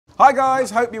Hi guys,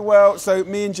 hope you're well. So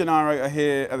me and Gennaro are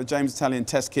here at the James Italian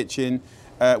Test Kitchen.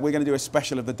 We're going to do a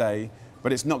special of the day,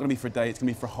 but it's not going to be for a day, it's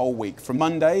going to be for a whole week. From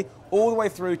Monday all the way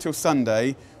through till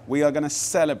Sunday, we are going to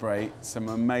celebrate some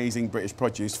amazing British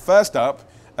produce. First up,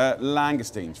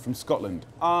 Langoustines from Scotland.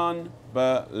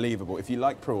 Unbelievable. If you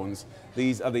like prawns,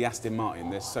 these are the Aston Martin.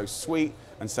 They're so sweet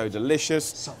and so delicious.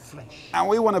 So fresh. And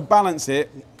we want to balance it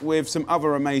with some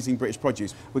other amazing British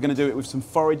produce. We're going to do it with some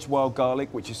foraged wild garlic,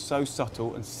 which is so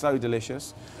subtle and so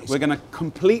delicious. We're going to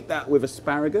complete that with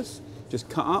asparagus, just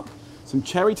cut up, some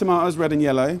cherry tomatoes, red and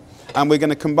yellow, and we're going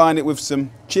to combine it with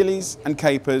some chilies and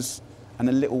capers and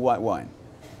a little white wine.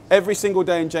 Every single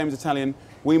day in James Italian,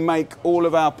 we make all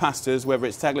of our pastas, whether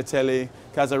it's tagliatelle,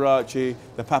 casaracci,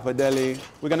 the pappardelle.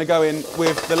 We're going to go in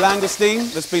with the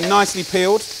langoustine that's been nicely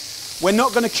peeled. We're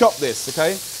not going to chop this,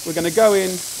 okay? We're going to go in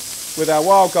with our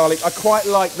wild garlic. I quite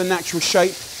like the natural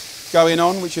shape going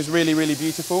on, which is really, really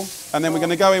beautiful. And then we're going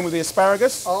to go in with the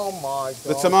asparagus, oh my God,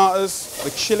 the tomatoes,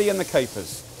 the chili and the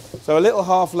capers. So a little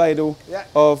half ladle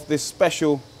of this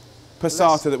special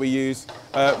passata that we use,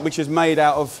 which is made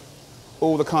out of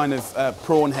all the kind of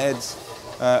prawn heads,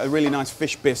 a really nice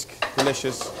fish bisque,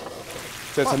 delicious.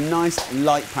 So it's a nice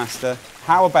light pasta.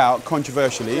 How about,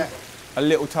 controversially, a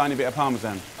little tiny bit of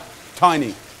parmesan?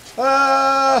 Tiny.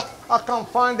 I can't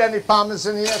find any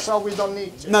parmesan here, so we don't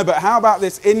need to. No, but how about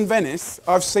this? In Venice,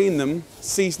 I've seen them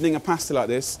seasoning a pasta like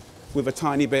this with a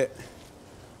tiny bit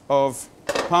of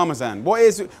parmesan. What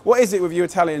is it with you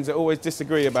Italians that always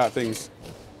disagree about things?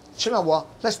 Do you know what?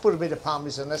 Let's put a bit of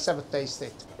parmesan. Let's have a taste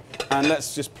it. And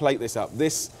let's just plate this up.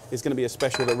 This is going to be a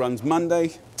special that runs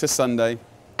Monday to Sunday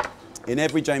in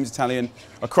every James Italian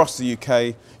across the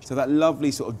UK. So that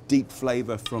lovely sort of deep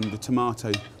flavour from the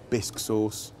tomato bisque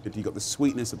sauce. You've got the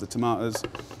sweetness of the tomatoes.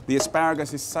 The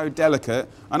asparagus is so delicate,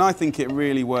 and I think it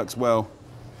really works well.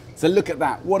 So look at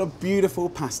that. What a beautiful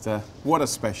pasta. What a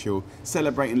special.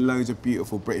 Celebrating loads of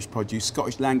beautiful British produce.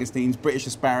 Scottish langoustines, British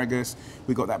asparagus.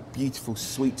 We've got that beautiful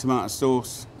sweet tomato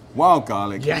sauce. Wild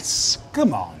garlic. Yes.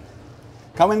 Come on.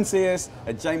 Come and see us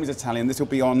at James Italian. This will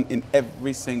be on in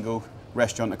every single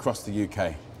restaurant across the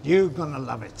UK. You're gonna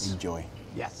love it. Enjoy.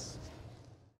 Yes.